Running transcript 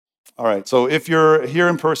All right, so if you're here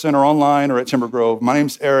in person or online or at Timber Grove, my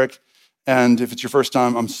name's Eric, and if it's your first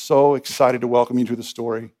time, I'm so excited to welcome you to the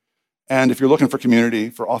story. And if you're looking for community,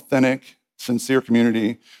 for authentic, sincere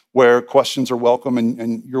community, where questions are welcome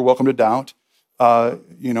and you're welcome to doubt,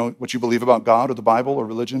 what you believe about God or the Bible or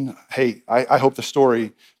religion, hey, I hope the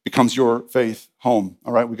story becomes your faith home,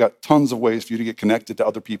 all right? We got tons of ways for you to get connected to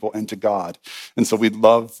other people and to God. And so we'd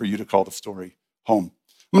love for you to call the story home.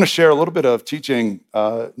 I'm going to share a little bit of teaching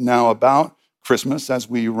now about Christmas as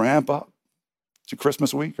we ramp up to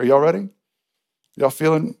Christmas week. Are y'all ready? Y'all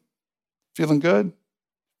feeling good?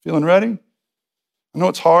 Feeling ready? I know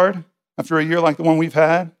it's hard after a year like the one we've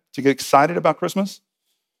had to get excited about Christmas.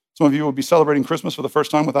 Some of you will be celebrating Christmas for the first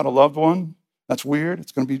time without a loved one. That's weird.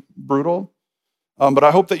 It's going to be brutal. But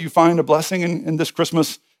I hope that you find a blessing in this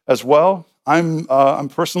Christmas as well. I'm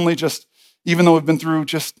personally just, even though we've been through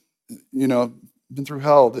been through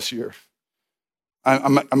hell this year,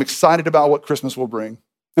 I'm excited about what Christmas will bring.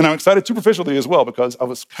 And I'm excited superficially as well because I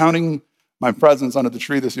was counting my presents under the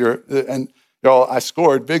tree this year. And y'all, I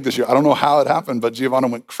scored big this year. I don't know how it happened, but Giovanna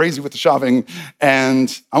went crazy with the shopping,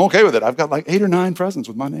 and I'm okay with it. I've got like 8 or 9 presents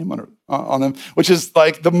with my name on them, which is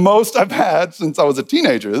like the most I've had since I was a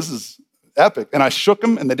teenager. This is epic. And I shook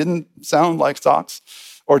them, and they didn't sound like socks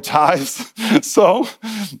or ties. So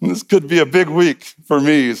this could be a big week for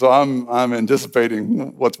me. So I'm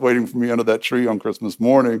anticipating what's waiting for me under that tree on Christmas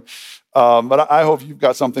morning. But I hope you've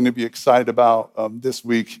got something to be excited about this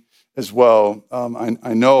week as well.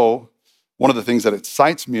 I know one of the things that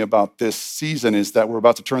excites me about this season is that we're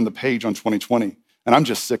about to turn the page on 2020. And I'm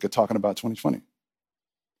just sick of talking about 2020.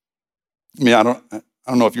 I mean, I don't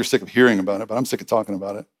know if you're sick of hearing about it, but I'm sick of talking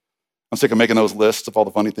about it. I'm sick of making those lists of all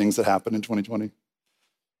the funny things that happened in 2020.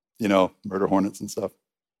 Murder hornets and stuff.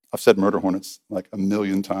 I've said murder hornets like 1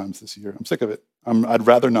 million times this year. I'm sick of it. I'd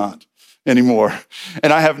rather not anymore.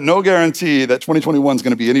 And I have no guarantee that 2021 is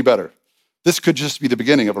going to be any better. This could just be the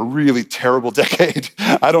beginning of a really terrible decade.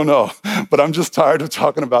 I don't know, but I'm just tired of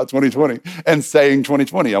talking about 2020 and saying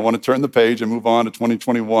 2020. I want to turn the page and move on to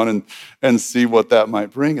 2021 and see what that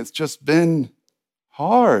might bring. It's just been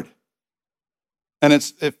hard. And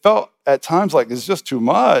it felt at times like it's just too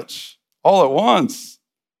much all at once.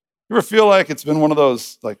 You ever feel like it's been one of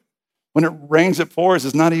those, like, when it rains, it pours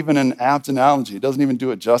is not even an apt analogy. It doesn't even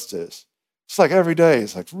do it justice. It's like every day,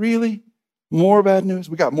 it's like, really? More bad news?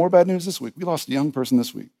 We got more bad news this week. We lost a young person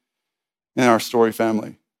this week in our Story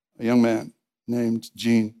family, a young man named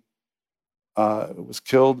Gene. Was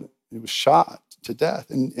killed, he was shot to death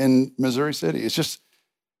in Missouri City. It's just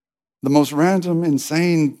the most random,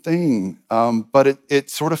 insane thing, but it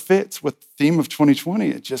sort of fits with the theme of 2020.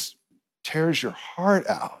 It just tears your heart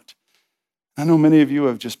out. I know many of you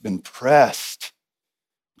have just been pressed,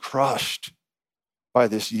 crushed by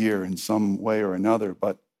this year in some way or another,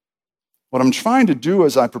 but what I'm trying to do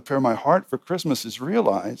as I prepare my heart for Christmas is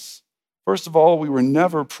realize, first of all, we were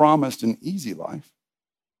never promised an easy life.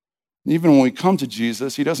 Even when we come to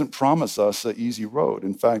Jesus, he doesn't promise us an easy road.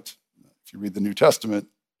 In fact, if you read the New Testament,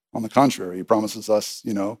 on the contrary, he promises us,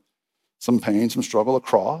 some pain, some struggle, a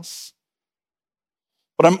cross.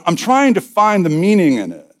 But I'm trying to find the meaning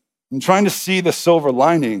in it. I'm trying to see the silver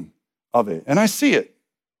lining of it. And I see it.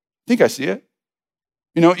 I think I see it.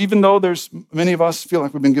 Even though there's many of us feel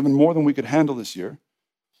like we've been given more than we could handle this year,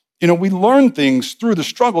 we learn things through the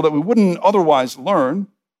struggle that we wouldn't otherwise learn.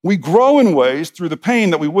 We grow in ways through the pain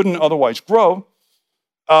that we wouldn't otherwise grow.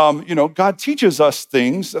 God teaches us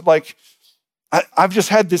things that, like, I've just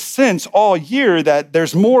had this sense all year that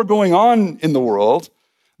there's more going on in the world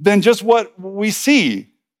than just what we see,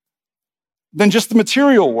 than just the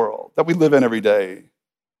material world that we live in every day.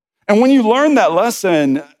 And when you learn that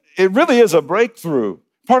lesson, it really is a breakthrough.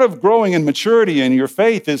 Part of growing in maturity in your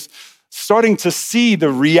faith is starting to see the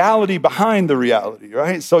reality behind the reality,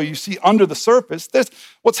 right? So you see under the surface,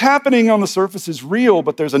 what's happening on the surface is real,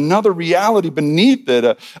 but there's another reality beneath it,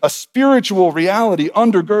 a spiritual reality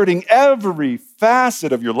undergirding every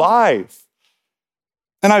facet of your life.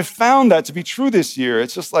 And I've found that to be true this year.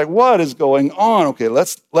 It's just like, what is going on? Okay,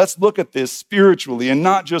 let's look at this spiritually and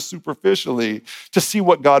not just superficially to see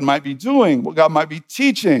what God might be doing, what God might be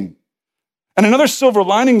teaching. And another silver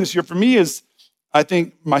lining this year for me is, I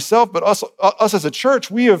think myself, but us as a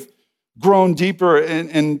church, we have grown deeper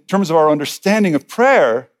in terms of our understanding of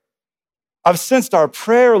prayer. I've sensed our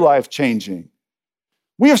prayer life changing.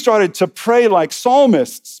 We have started to pray like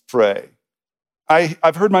psalmists pray.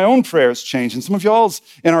 I've heard my own prayers change, and some of y'all's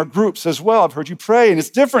in our groups as well. I've heard you pray, and it's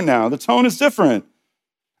different now. The tone is different.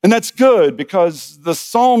 And that's good because the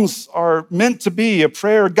Psalms are meant to be a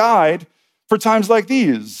prayer guide for times like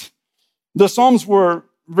these. The Psalms were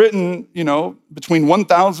written, between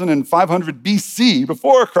 1000 and 500 BC,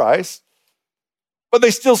 before Christ, but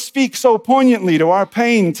they still speak so poignantly to our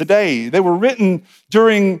pain today. They were written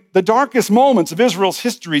during the darkest moments of Israel's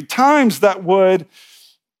history, times that would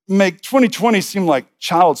make 2020 seem like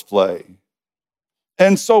child's play.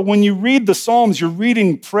 And so when you read the Psalms, you're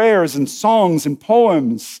reading prayers and songs and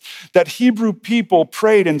poems that Hebrew people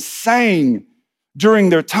prayed and sang during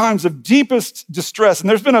their times of deepest distress. And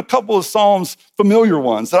there's been a couple of Psalms, familiar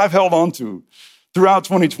ones, that I've held on to throughout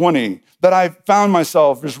 2020 that I found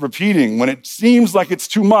myself just repeating when it seems like it's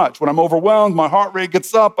too much. When I'm overwhelmed, my heart rate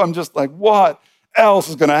gets up, I'm just like, what else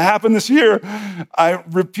is going to happen this year? I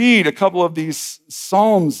repeat a couple of these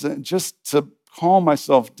Psalms just to calm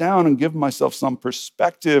myself down and give myself some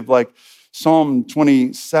perspective, like Psalm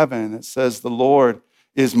 27. It says, the Lord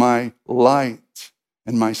is my light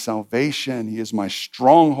and my salvation. He is my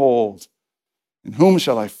stronghold. In whom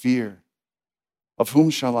shall I fear? Of whom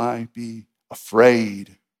shall I be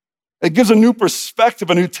afraid? It gives a new perspective,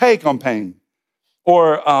 a new take on pain.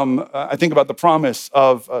 Or I think about the promise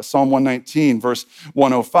of Psalm 119, verse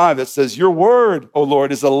 105, that says, your word, O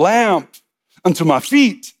Lord, is a lamp unto my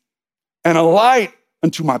feet and a light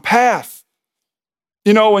unto my path.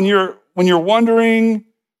 When you're wondering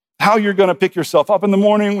how you're going to pick yourself up in the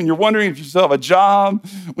morning, when you're wondering if you still have a job,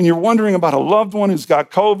 when you're wondering about a loved one who's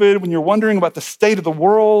got COVID, when you're wondering about the state of the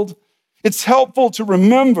world, it's helpful to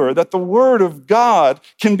remember that the word of God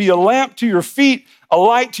can be a lamp to your feet, a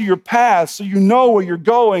light to your path, so you know where you're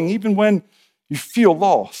going, even when you feel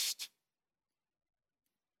lost.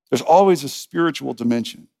 There's always a spiritual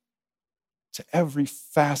dimension to every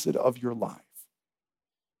facet of your life.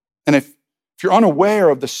 And if you're unaware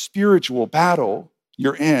of the spiritual battle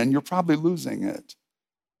you're in, you're probably losing it.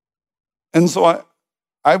 And so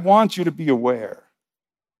I want you to be aware.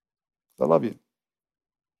 I love you.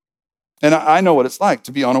 And I know what it's like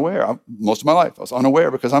to be unaware. Most of my life, I was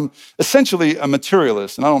unaware because I'm essentially a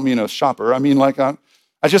materialist. And I don't mean a shopper. I mean, like,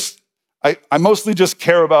 I mostly just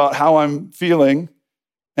care about how I'm feeling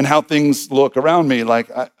and how things look around me.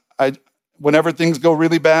 Like, whenever things go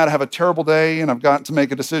really bad, I have a terrible day and I've got to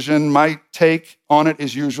make a decision, my take on it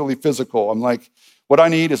is usually physical. I'm like, what I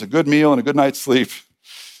need is a good meal and a good night's sleep,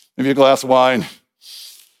 maybe a glass of wine,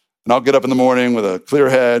 and I'll get up in the morning with a clear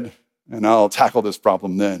head and I'll tackle this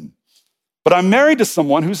problem then. But I'm married to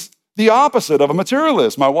someone who's the opposite of a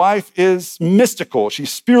materialist. My wife is mystical.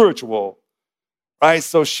 She's spiritual, right?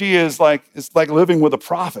 So she is like, it's like living with a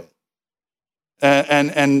prophet.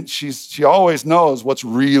 And she always knows what's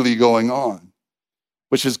really going on,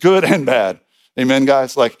 which is good and bad. Amen,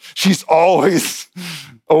 guys? Like, she's always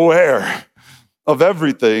aware of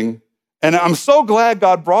everything. And I'm so glad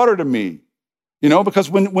God brought her to me, because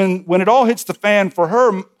when it all hits the fan for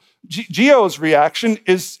her, Gio's reaction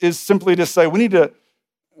is simply to say, we need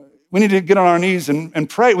to get on our knees and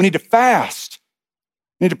pray. We need to fast.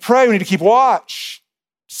 We need to pray. We need to keep watch,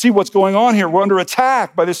 see what's going on here. We're under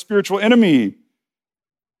attack by this spiritual enemy.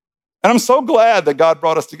 And I'm so glad that God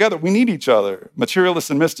brought us together. We need each other. Materialists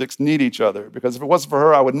and mystics need each other, because if it wasn't for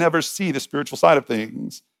her, I would never see the spiritual side of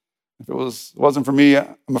things. If it wasn't for me,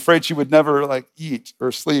 I'm afraid she would never eat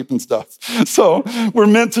or sleep and stuff. So we're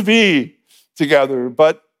meant to be together.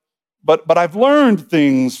 But I've learned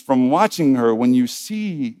things from watching her. When you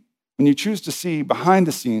choose to see behind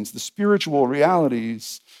the scenes, the spiritual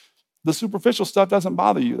realities, the superficial stuff doesn't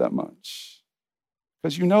bother you that much.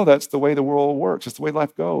 Because that's the way the world works. It's the way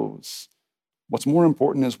life goes. What's more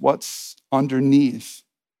important is what's underneath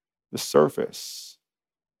the surface.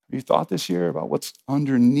 Have you thought this year about what's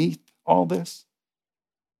underneath all this?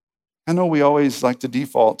 I know we always like to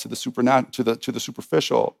default to the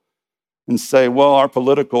superficial and say, well, our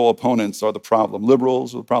political opponents are the problem.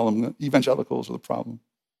 Liberals are the problem. Evangelicals are the problem.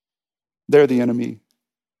 They're the enemy.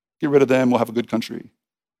 Get rid of them, we'll have a good country.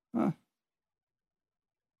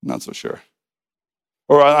 Not so sure.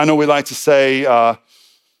 Or I know we like to say,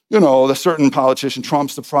 the certain politician,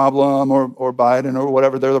 Trump's the problem, or Biden, or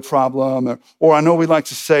whatever, they're the problem. Or I know we like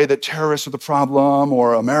to say that terrorists are the problem,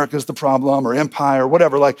 or America's the problem, or empire, or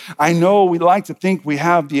whatever. I know we like to think we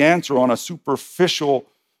have the answer on a superficial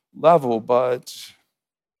level, but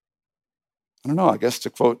I don't know, I guess to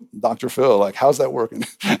quote Dr. Phil, how's that working?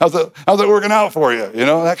 How's that working out for you?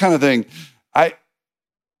 That kind of thing. I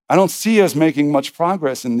don't see us making much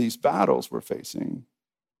progress in these battles we're facing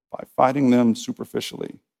by fighting them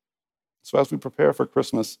superficially. So as we prepare for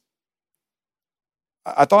Christmas,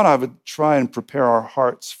 I thought I would try and prepare our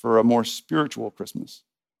hearts for a more spiritual Christmas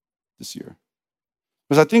this year.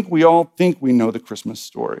 Because I think we all think we know the Christmas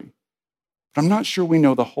story, but I'm not sure we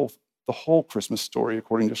know the whole Christmas story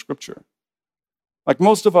according to Scripture. Like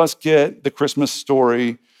most of us get the Christmas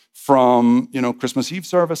story from, Christmas Eve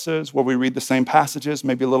services where we read the same passages,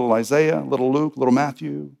 maybe a little Isaiah, a little Luke, a little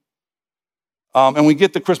Matthew. And we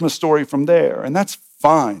get the Christmas story from there, and that's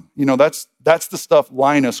fine. That's the stuff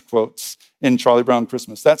Linus quotes in Charlie Brown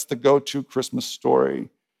Christmas. That's the go-to Christmas story.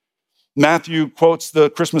 Matthew quotes the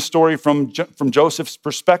Christmas story from Joseph's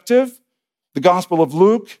perspective. The Gospel of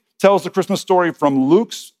Luke tells the Christmas story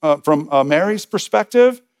from Mary's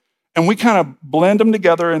perspective, and we kind of blend them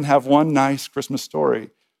together and have one nice Christmas story.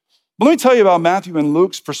 But let me tell you about Matthew and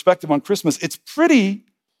Luke's perspective on Christmas. It's pretty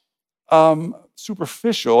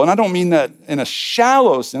superficial, and I don't mean that in a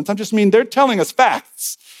shallow sense. I just mean they're telling us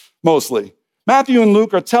facts, mostly. Matthew and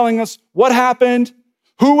Luke are telling us what happened,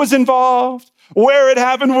 who was involved, where it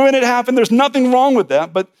happened, when it happened. There's nothing wrong with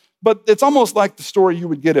that, but it's almost like the story you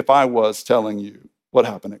would get if I was telling you what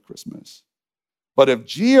happened at Christmas. But if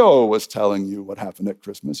Gio was telling you what happened at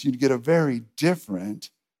Christmas, you'd get a very different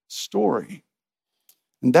story.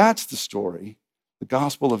 And that's the story the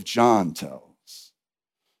Gospel of John tells.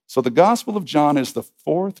 So the Gospel of John is the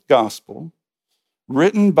fourth gospel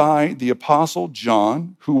written by the Apostle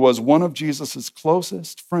John, who was one of Jesus'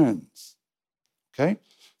 closest friends. Okay?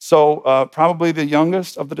 So probably the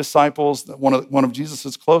youngest of the disciples, one of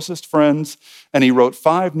Jesus' closest friends, and he wrote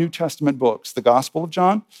 5 New Testament books: the Gospel of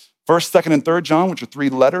John, 1st, 2nd, and 3rd John, which are 3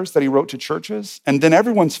 letters that he wrote to churches, and then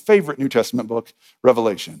everyone's favorite New Testament book,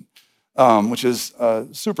 Revelation, which is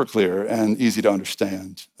super clear and easy to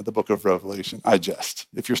understand, the book of Revelation. I jest.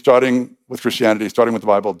 If you're starting with Christianity, starting with the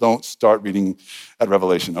Bible, don't start reading at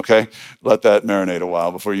Revelation, okay? Let that marinate a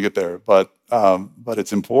while before you get there. But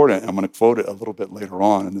it's important. I'm going to quote it a little bit later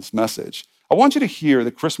on in this message. I want you to hear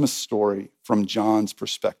the Christmas story from John's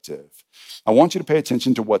perspective. I want you to pay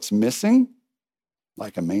attention to what's missing,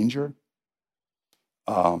 like a manger,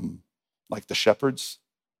 like the shepherds,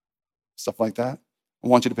 stuff like that. I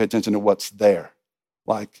want you to pay attention to what's there,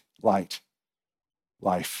 like light,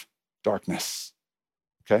 life, darkness.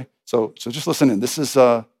 Okay? So just listen in. This is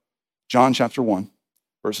John chapter 1,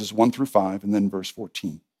 verses 1 through 5, and then verse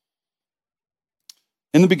 14.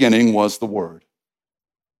 In the beginning was the Word.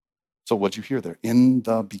 So what'd you hear there? In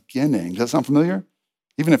the beginning. Does that sound familiar?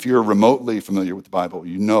 Even if you're remotely familiar with the Bible,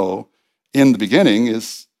 you know in the beginning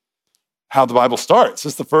is how the Bible starts.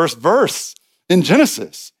 It's the first verse in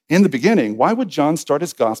Genesis. In the beginning. Why would John start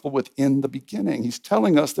his gospel with in the beginning? He's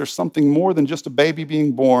telling us there's something more than just a baby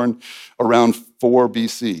being born around 4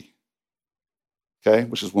 BC, okay,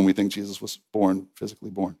 which is when we think Jesus was born, physically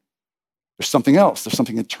born. There's something else. There's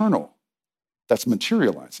something eternal that's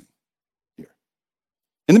materializing here.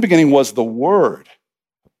 In the beginning was the Word,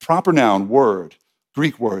 proper noun, word,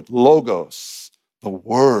 Greek word, logos, the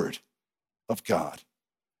Word of God.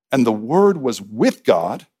 And the Word was with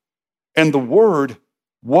God, and the Word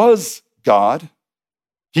was God.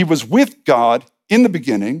 He was with God in the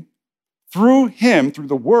beginning. Through him, through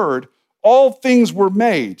the Word, all things were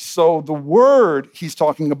made. So the Word he's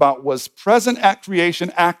talking about was present at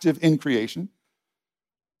creation, active in creation,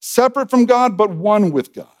 separate from God, but one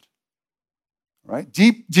with God. All right?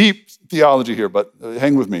 Deep theology here, but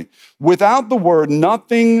hang with me. Without the Word,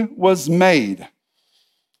 nothing was made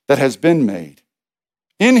that has been made.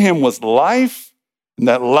 In him was life, and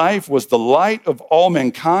that life was the light of all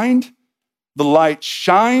mankind. The light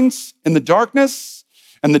shines in the darkness,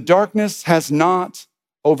 and the darkness has not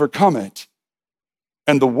overcome it.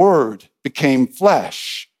 And the Word became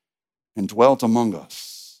flesh and dwelt among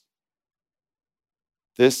us.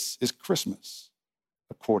 This is Christmas,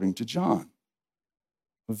 according to John.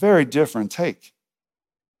 A very different take,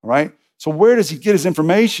 all right? So where does he get his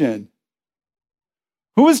information?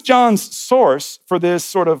 Who is John's source for this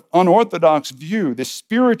sort of unorthodox view, this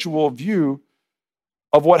spiritual view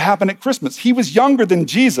of what happened at Christmas? He was younger than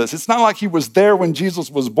Jesus. It's not like he was there when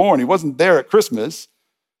Jesus was born. He wasn't there at Christmas.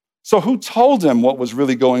 So who told him what was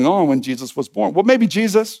really going on when Jesus was born? Well, maybe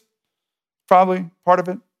Jesus, probably part of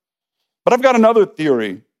it. But I've got another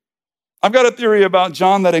theory. I've got a theory about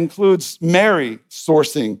John that includes Mary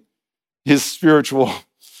sourcing his spiritual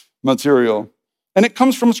material. And it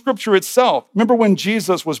comes from Scripture itself. Remember when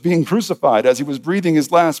Jesus was being crucified, as he was breathing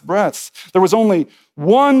his last breaths, there was only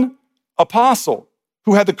one apostle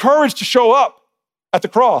who had the courage to show up at the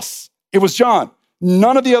cross. It was John.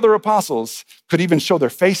 None of the other apostles could even show their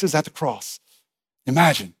faces at the cross.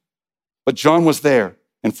 Imagine. But John was there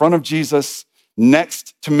in front of Jesus,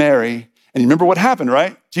 next to Mary. And you remember what happened,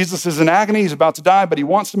 right? Jesus is in agony. He's about to die, but he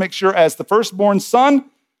wants to make sure, as the firstborn son,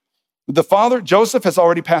 the father, Joseph, has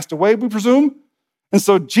already passed away, we presume. And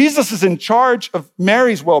so Jesus is in charge of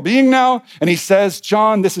Mary's well-being now, and he says,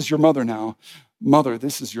 John, this is your mother now. Mother,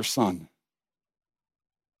 this is your son.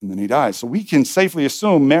 and then he dies. So we can safely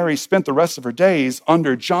assume Mary spent the rest of her days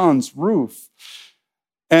under John's roof.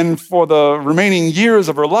 And for the remaining years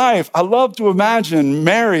of her life, I love to imagine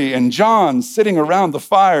Mary and John sitting around the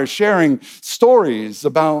fire sharing stories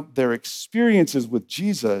about their experiences with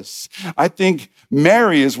Jesus. I think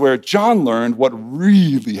Mary is where John learned what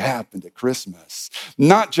really happened at Christmas.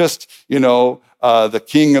 Not just, the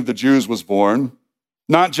King of the Jews was born,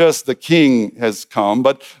 not just the King has come,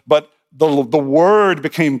 but the Word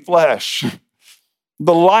became flesh.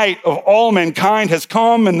 The light of all mankind has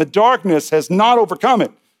come, and the darkness has not overcome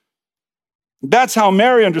it. That's how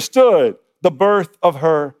Mary understood the birth of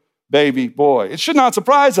her baby boy. It should not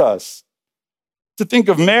surprise us to think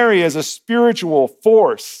of Mary as a spiritual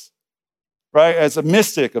force, right? As a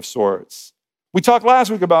mystic of sorts. We talked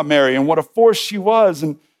last week about Mary and what a force she was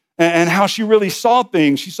and how she really saw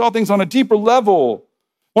things. She saw things on a deeper level.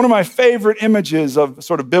 One of my favorite images of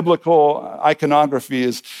sort of biblical iconography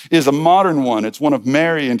is a modern one. It's one of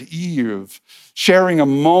Mary and Eve sharing a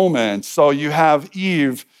moment. So you have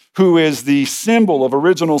Eve, who is the symbol of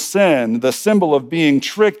original sin, the symbol of being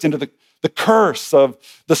tricked into the curse of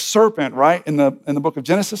the serpent, right? In the book of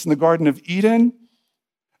Genesis, in the Garden of Eden.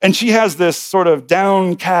 And she has this sort of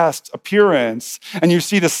downcast appearance, and you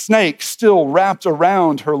see the snake still wrapped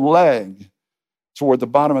around her leg toward the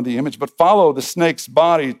bottom of the image. But follow the snake's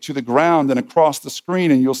body to the ground and across the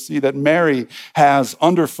screen, and you'll see that Mary has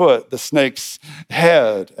underfoot the snake's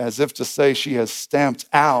head, as if to say she has stamped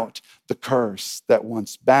out the curse that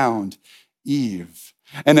once bound Eve.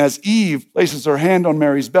 And as Eve places her hand on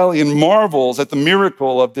Mary's belly and marvels at the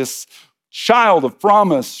miracle of this child of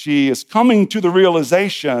promise, she is coming to the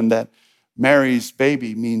realization that Mary's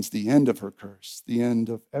baby means the end of her curse, the end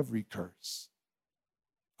of every curse.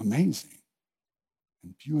 Amazing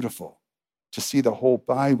and beautiful to see the whole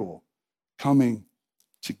Bible coming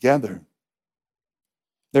together.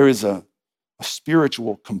 There is a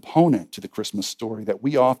spiritual component to the Christmas story that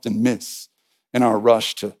we often miss in our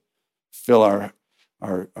rush to fill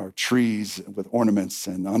our trees with ornaments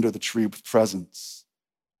and under the tree with presents.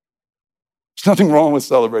 There's nothing wrong with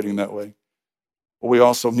celebrating that way. But we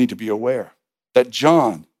also need to be aware that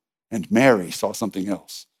John and Mary saw something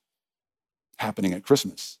else happening at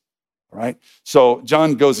Christmas. All right? So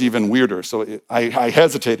John goes even weirder. So I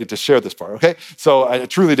hesitated to share this part, okay? So I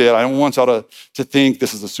truly did. I don't want y'all to think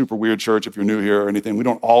this is a super weird church if you're new here or anything. We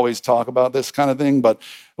don't always talk about this kind of thing, but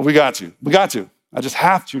we got to. We got to. I just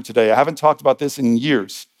have to today. I haven't talked about this in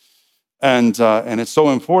years. And it's so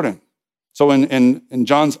important. So in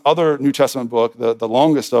John's other New Testament book, the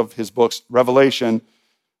longest of his books, Revelation,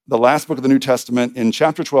 the last book of the New Testament, in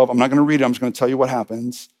chapter 12, I'm not going to read it. I'm just going to tell you what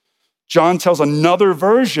happens. John tells another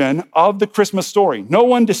version of the Christmas story. No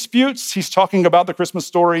one disputes he's talking about the Christmas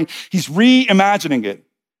story. He's reimagining it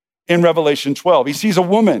in Revelation 12. He sees a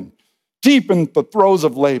woman deep in the throes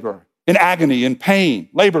of labor, in agony, in pain,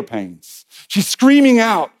 labor pains. She's screaming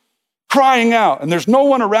out, crying out, and there's no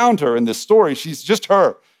one around her in this story. She's just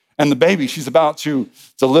her and the baby she's about to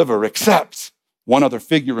deliver, except one other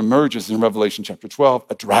figure emerges in Revelation chapter 12,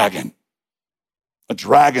 a dragon. A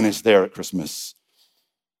dragon is there at Christmas,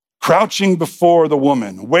 crouching before the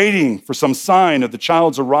woman, waiting for some sign of the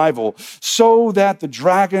child's arrival so that the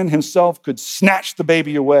dragon himself could snatch the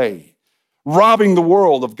baby away, robbing the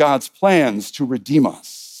world of God's plans to redeem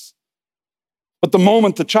us. But the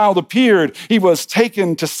moment the child appeared, he was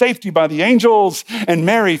taken to safety by the angels, and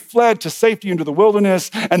Mary fled to safety into the wilderness,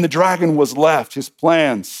 and the dragon was left. His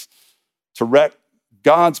plans to wreck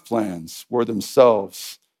God's plans were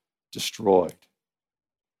themselves destroyed.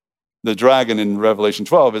 The dragon in Revelation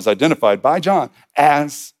 12 is identified by John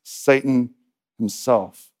as Satan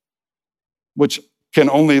himself, which can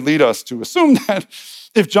only lead us to assume that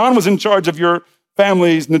if John was in charge of your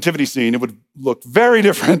family's nativity scene, it would look very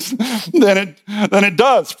different than it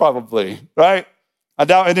does, probably, right? I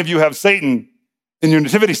doubt any of you have Satan in your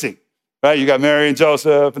nativity scene, right? You got Mary and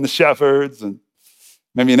Joseph and the shepherds and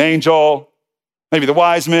maybe an angel, maybe the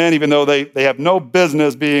wise men, even though they have no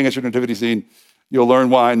business being at your nativity scene. You'll learn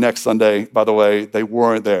why next Sunday. By the way, they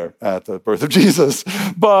weren't there at the birth of Jesus.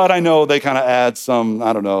 But I know they kind of add some,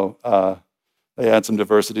 they add some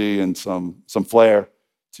diversity and some flair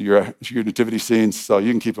to your nativity scenes. So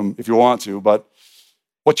you can keep them if you want to. But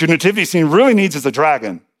what your nativity scene really needs is a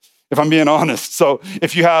dragon, if I'm being honest. So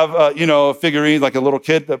if you have, a figurine, like a little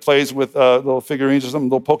kid that plays with little figurines or something,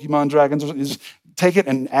 little Pokemon dragons, or something, just take it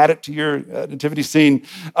and add it to your nativity scene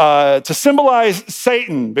to symbolize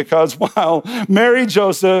Satan, because while Mary,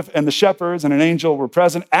 Joseph, and the shepherds and an angel were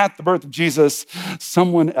present at the birth of Jesus,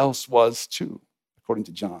 someone else was too, according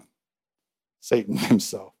to John, Satan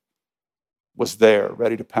himself. was there,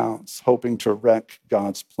 ready to pounce, hoping to wreck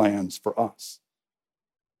God's plans for us.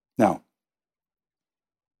 Now,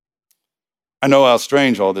 I know how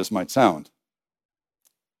strange all this might sound.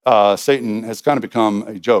 Satan has kind of become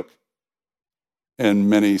a joke in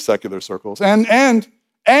many secular circles and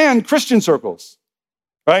Christian circles,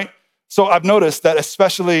 right? So I've noticed that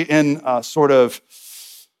especially in sort of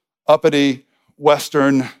uppity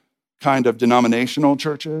Western kind of denominational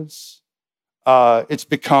churches, it's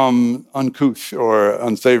become uncouth or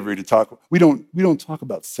unsavory to talk. We don't talk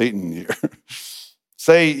about Satan here.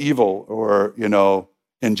 Say evil or,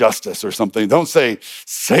 injustice or something. Don't say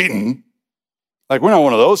Satan. Like, we're not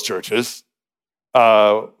one of those churches.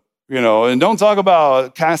 And don't talk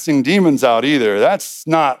about casting demons out either. That's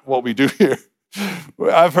not what we do here.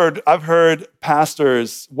 I've heard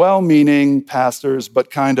pastors, well-meaning pastors,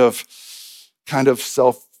 but kind of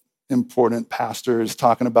self-important pastors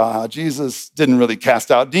talking about how Jesus didn't really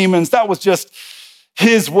cast out demons. That was just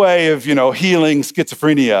his way of, healing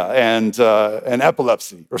schizophrenia and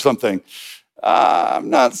epilepsy or something.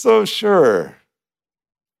 I'm not so sure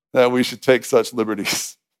that we should take such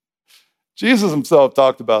liberties. Jesus himself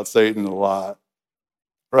talked about Satan a lot,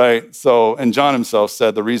 right? So, and John himself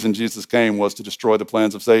said the reason Jesus came was to destroy the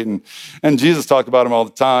plans of Satan. And Jesus talked about him all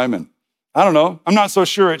the time. And I don't know, I'm not so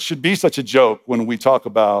sure it should be such a joke when we talk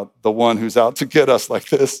about the one who's out to get us like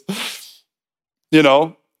this.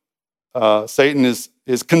 Satan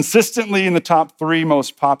is consistently in the top 3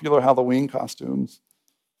 most popular Halloween costumes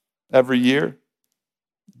every year.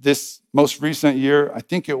 This most recent year, I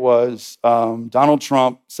think it was Donald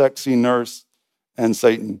Trump, sexy nurse, and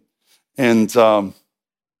Satan. And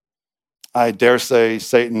I dare say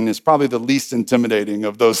Satan is probably the least intimidating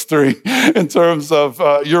of those 3 in terms of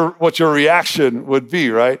what your reaction would be,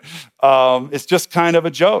 right? It's just kind of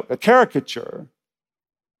a joke, a caricature.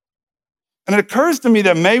 And it occurs to me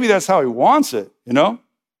that maybe that's how he wants it,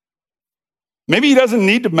 Maybe he doesn't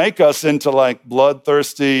need to make us into like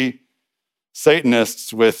bloodthirsty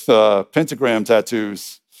Satanists with pentagram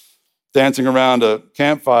tattoos dancing around a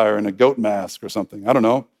campfire in a goat mask or something. I don't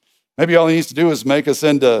know. Maybe all he needs to do is make us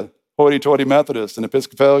into hoity-toity Methodists and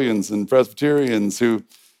Episcopalians and Presbyterians who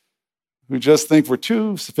just think we're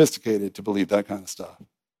too sophisticated to believe that kind of stuff.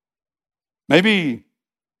 Maybe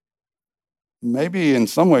in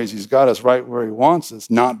some ways he's got us right where he wants us,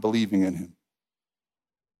 not believing in him.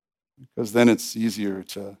 Because then it's easier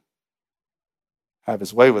to have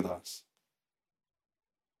his way with us.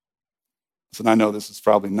 And I know this is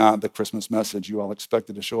probably not the Christmas message you all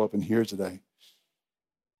expected to show up and hear today.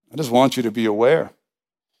 I just want you to be aware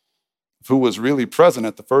of who was really present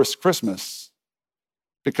at the first Christmas,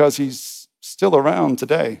 because he's still around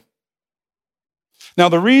today. Now,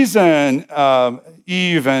 the reason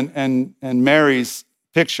Eve and Mary's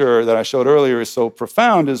picture that I showed earlier is so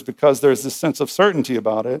profound is because there's this sense of certainty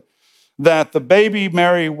about it, that the baby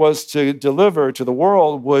Mary was to deliver to the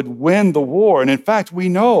world would win the war. And in fact, we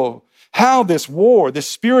know how this war, this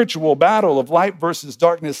spiritual battle of light versus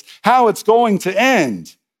darkness, how it's going to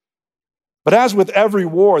end. But as with every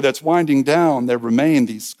war that's winding down, there remain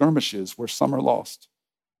these skirmishes where some are lost.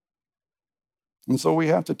 And so we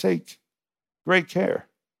have to take great care.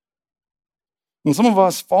 And some of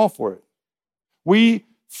us fall for it. We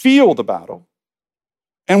feel the battle,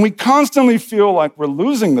 and we constantly feel like we're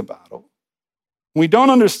losing the battle. We don't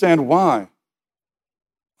understand why.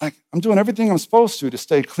 Like, I'm doing everything I'm supposed to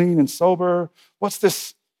stay clean and sober. What's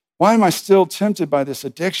this? Why am I still tempted by this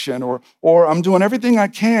addiction? Or I'm doing everything I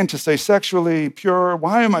can to stay sexually pure.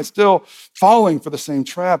 Why am I still falling for the same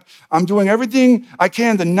trap? I'm doing everything I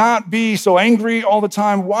can to not be so angry all the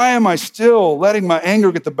time. Why am I still letting my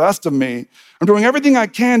anger get the best of me? I'm doing everything I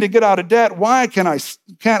can to get out of debt. Why can't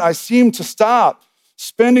I seem to stop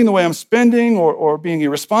spending the way I'm spending or being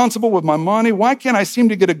irresponsible with my money? Why can't I seem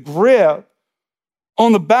to get a grip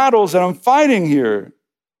on the battles that I'm fighting here?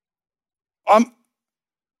 I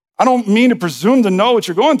don't mean to presume to know what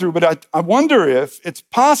you're going through, but I wonder if it's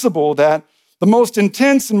possible that the most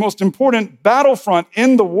intense and most important battlefront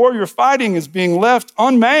in the war you're fighting is being left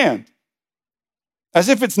unmanned, as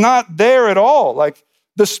if it's not there at all. Like,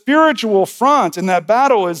 the spiritual front in that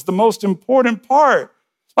battle is the most important part.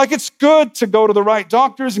 Like, it's good to go to the right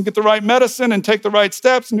doctors and get the right medicine and take the right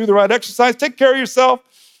steps and do the right exercise. Take care of yourself.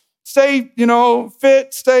 Stay,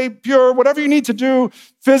 fit, stay pure, whatever you need to do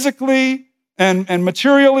physically and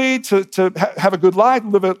materially to have a good life,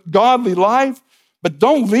 live a godly life. But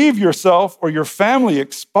don't leave yourself or your family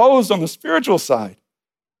exposed on the spiritual side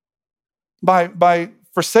by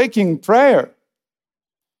forsaking prayer,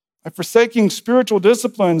 by forsaking spiritual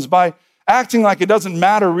disciplines, by acting like it doesn't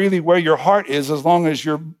matter really where your heart is as long as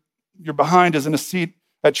your behind is in a seat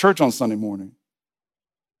at church on Sunday morning.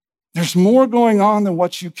 There's more going on than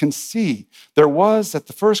what you can see. There was at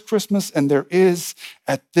the first Christmas, and there is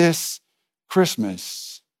at this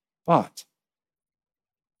Christmas. But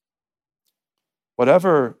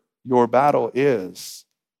whatever your battle is,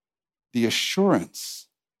 the assurance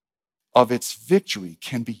of its victory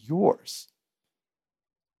can be yours.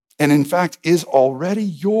 And in fact, is already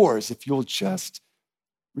yours if you'll just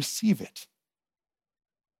receive it.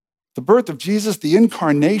 The birth of Jesus, the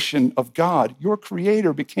incarnation of God, your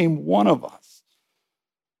creator, became one of us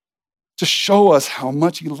to show us how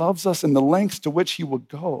much he loves us and the lengths to which he would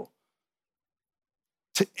go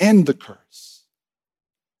to end the curse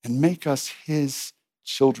and make us his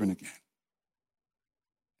children again.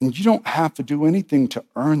 And you don't have to do anything to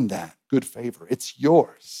earn that good favor. It's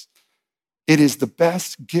yours. It is the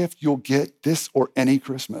best gift you'll get this or any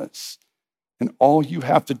Christmas. And all you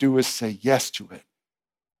have to do is say yes to it.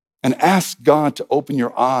 And ask God to open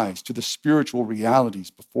your eyes to the spiritual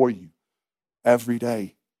realities before you every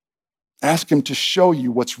day. Ask him to show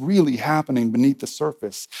you what's really happening beneath the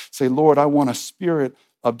surface. Say, Lord, I want a spirit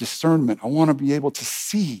of discernment. I want to be able to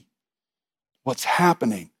see what's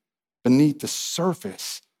happening beneath the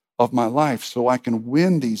surface of my life so I can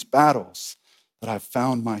win these battles that I've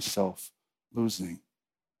found myself losing.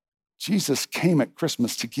 Jesus came at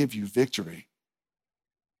Christmas to give you victory.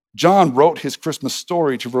 John wrote his Christmas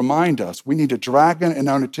story to remind us we need a dragon in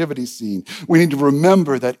our nativity scene. We need to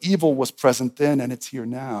remember that evil was present then and it's here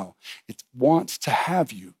now. It wants to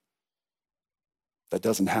have you. That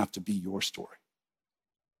doesn't have to be your story.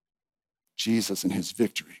 Jesus and his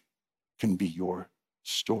victory can be your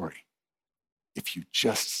story if you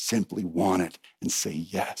just simply want it and say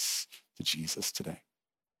yes to Jesus today.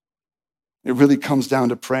 It really comes down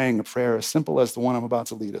to praying a prayer as simple as the one I'm about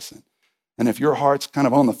to lead us in. And if your heart's kind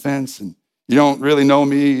of on the fence and you don't really know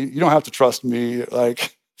me, you don't have to trust me.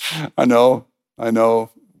 Like, I know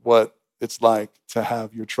what it's like to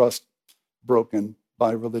have your trust broken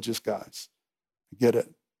by religious guys. I get it.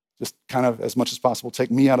 Just kind of, as much as possible, take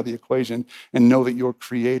me out of the equation and know that your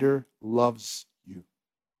Creator loves you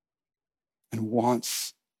and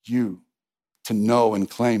wants you to know and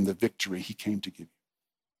claim the victory he came to give you.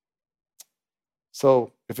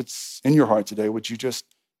 So if it's in your heart today, would you just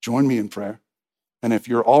join me in prayer? And if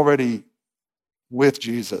you're already with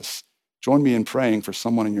Jesus, join me in praying for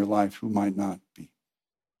someone in your life who might not be.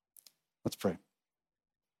 Let's pray.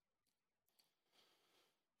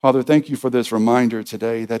 Father, thank you for this reminder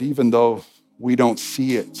today that even though we don't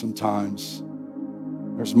see it sometimes,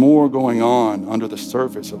 there's more going on under the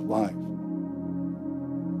surface of life.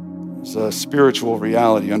 There's a spiritual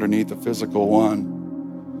reality underneath the physical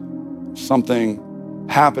one. Something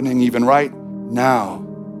happening even right now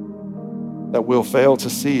that we'll fail to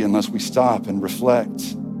see unless we stop and reflect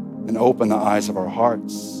and open the eyes of our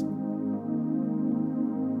hearts.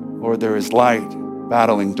 Lord, there is light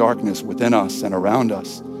battling darkness within us and around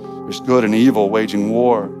us. There's good and evil waging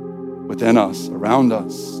war within us, around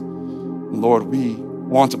us. And Lord, we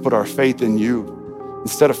want to put our faith in you.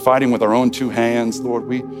 Instead of fighting with our own two hands, Lord,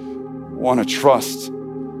 we want to trust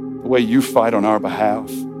the way you fight on our behalf.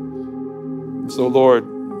 So, Lord,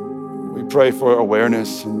 we pray for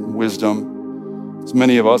awareness and wisdom. As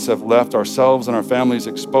many of us have left ourselves and our families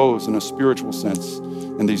exposed in a spiritual sense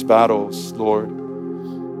in these battles, Lord.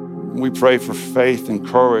 We pray for faith and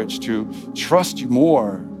courage to trust you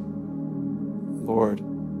more, Lord.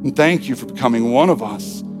 And thank you for becoming one of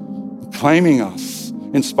us, claiming us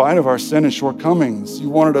in spite of our sin and shortcomings. You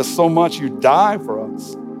wanted us so much, you died for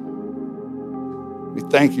us. We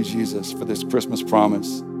thank you, Jesus, for this Christmas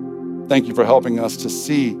promise. Thank you for helping us to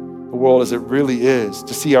see the world as it really is,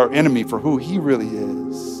 to see our enemy for who he really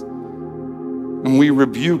is. And we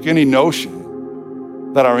rebuke any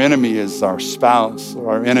notion that our enemy is our spouse,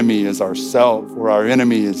 or our enemy is ourself, or our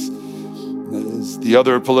enemy is the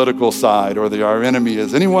other political side, or our enemy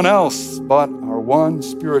is anyone else but our one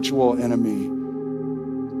spiritual enemy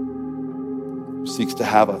who seeks to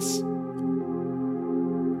have us,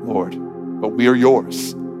 Lord. But we are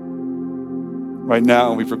yours. Right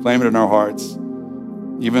now, we proclaim it in our hearts.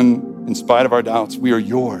 Even in spite of our doubts, we are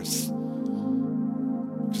yours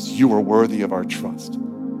because you are worthy of our trust.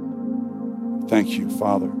 Thank you,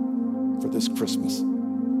 Father, for this Christmas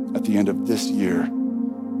at the end of this year,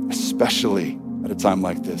 especially at a time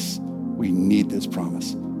like this. We need this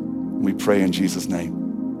promise. We pray in Jesus'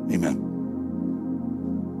 name. Amen.